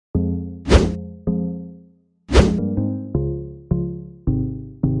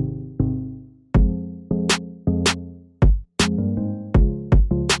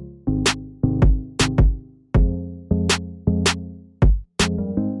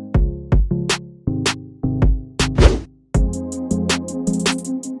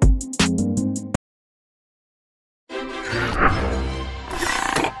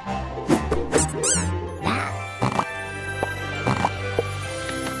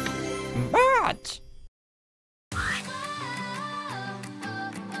watch.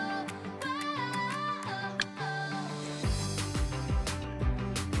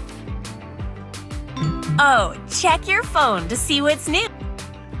 Oh, check your phone to see what's new.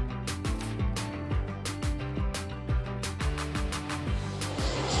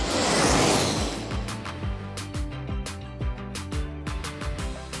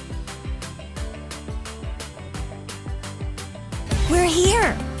 We're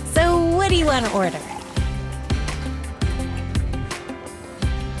here! So what do you want to order?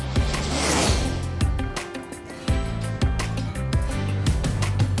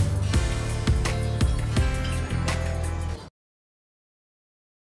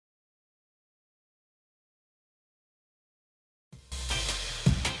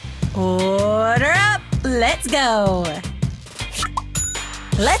 Order up! Let's go!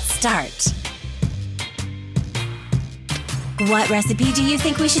 Let's start! What recipe do you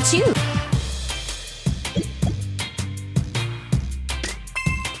think we should choose?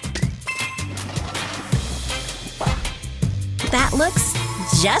 That looks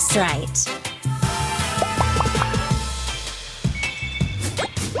just right.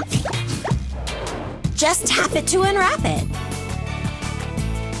 Just tap it to unwrap it.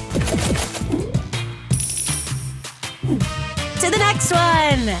 To the next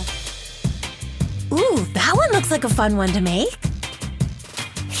one! Ooh, that one looks like a fun one to make.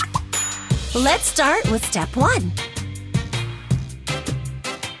 Let's start with step 1.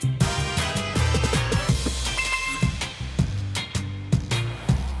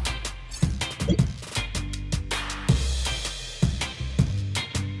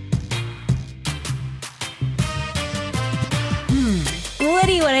 What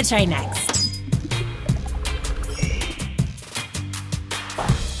do you want to try next?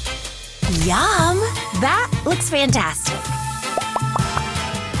 Yum! That looks fantastic.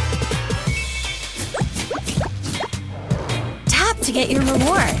 Tap to get your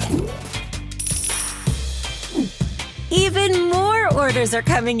reward. Even more orders are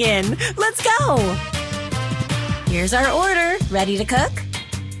coming in. Let's go! Here's our order. Ready to cook?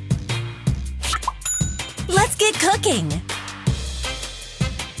 Let's get cooking!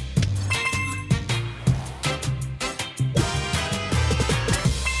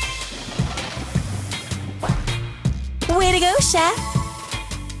 Way to go, Chef!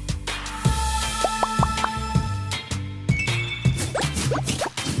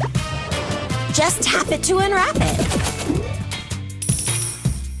 Just tap it to unwrap it.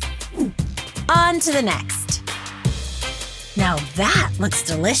 On to the next. Now that looks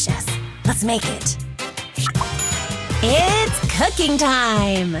delicious. Let's make it. It's cooking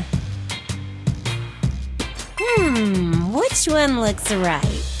time! Which one looks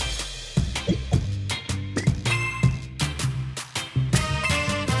right?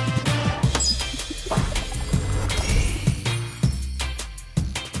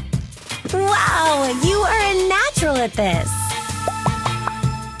 Wow, you are a natural at this!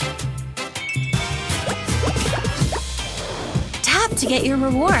 Tap to get your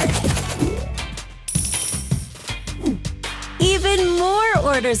reward. Even more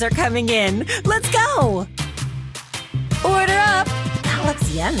orders are coming in. Let's go! Order up! That looks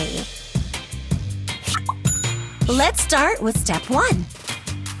yummy. Let's start with step 1.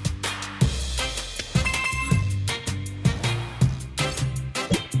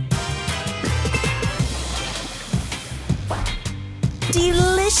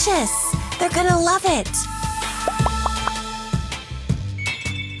 Delicious! They're gonna love it!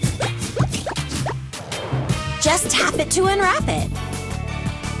 Just tap it to unwrap it.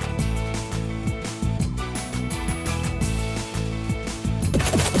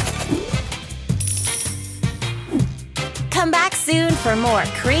 Come back soon for more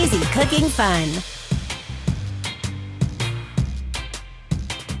crazy cooking fun.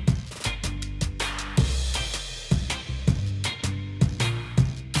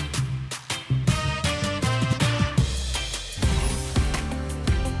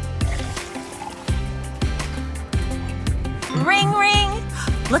 Ring, ring!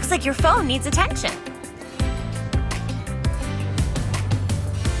 Looks like your phone needs attention.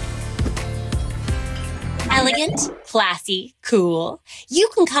 Elegant, classy, cool. You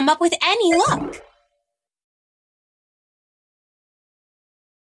can come up with any look.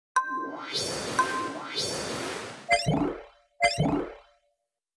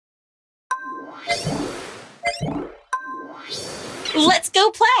 Let's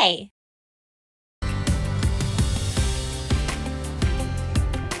go play!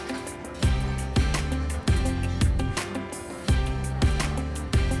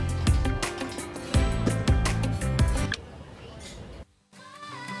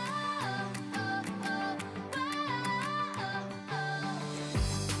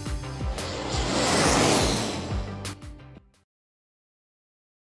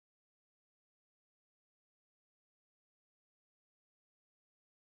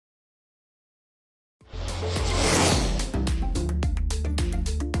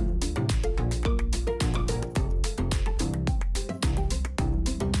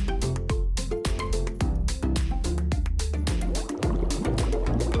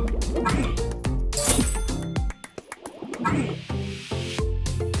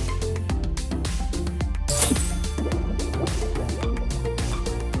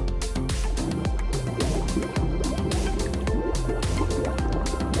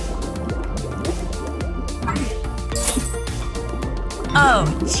 Oh,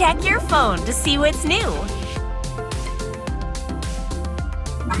 check your phone to see what's new.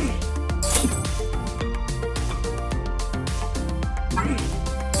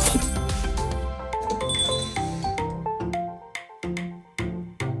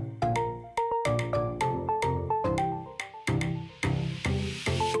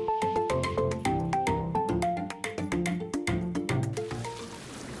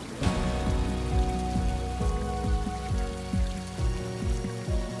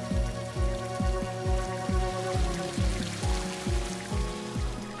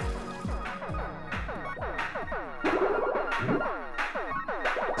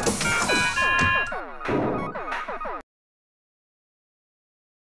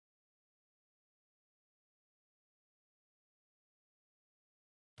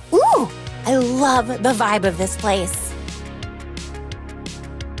 Ooh, I love the vibe of this place.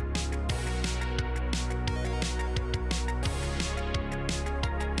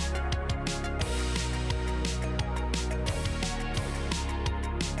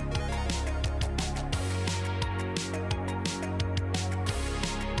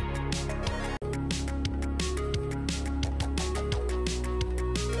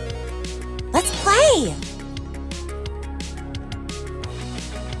 Let's play!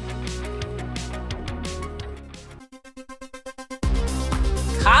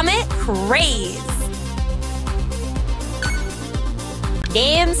 Comet Craze!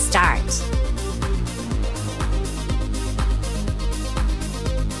 Game start!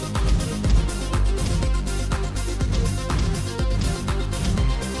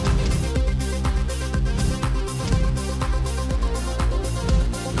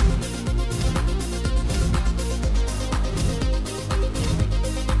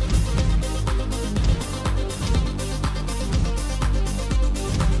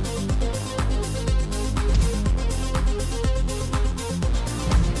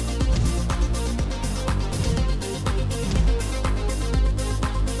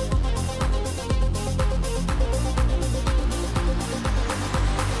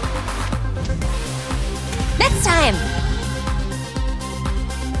 Next time!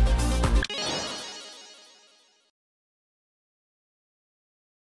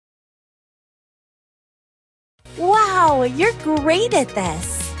 Wow, you're great at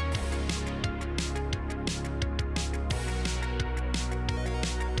this!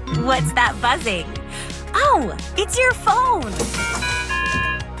 What's that buzzing? Oh, it's your phone!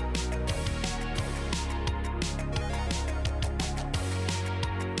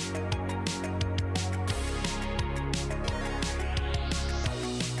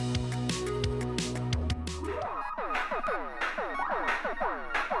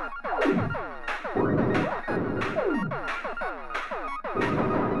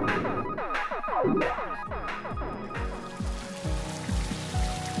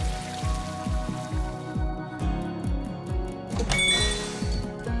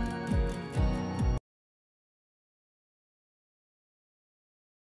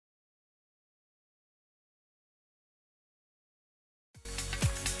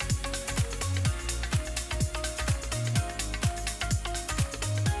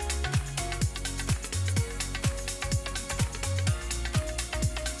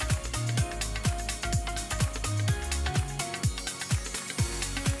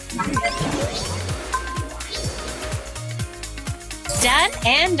 Done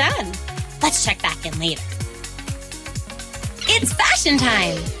and done. Let's check back in later. It's fashion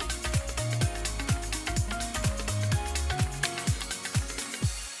time!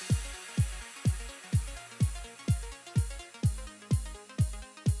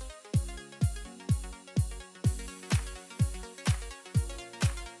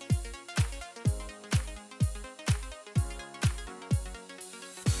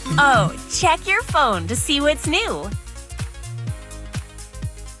 Oh, check your phone to see what's new.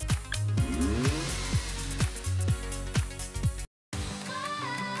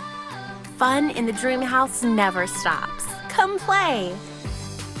 Fun in the dream house never stops. Come play!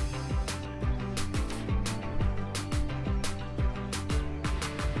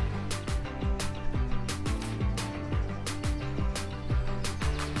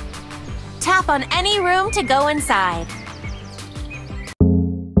 Tap on any room to go inside.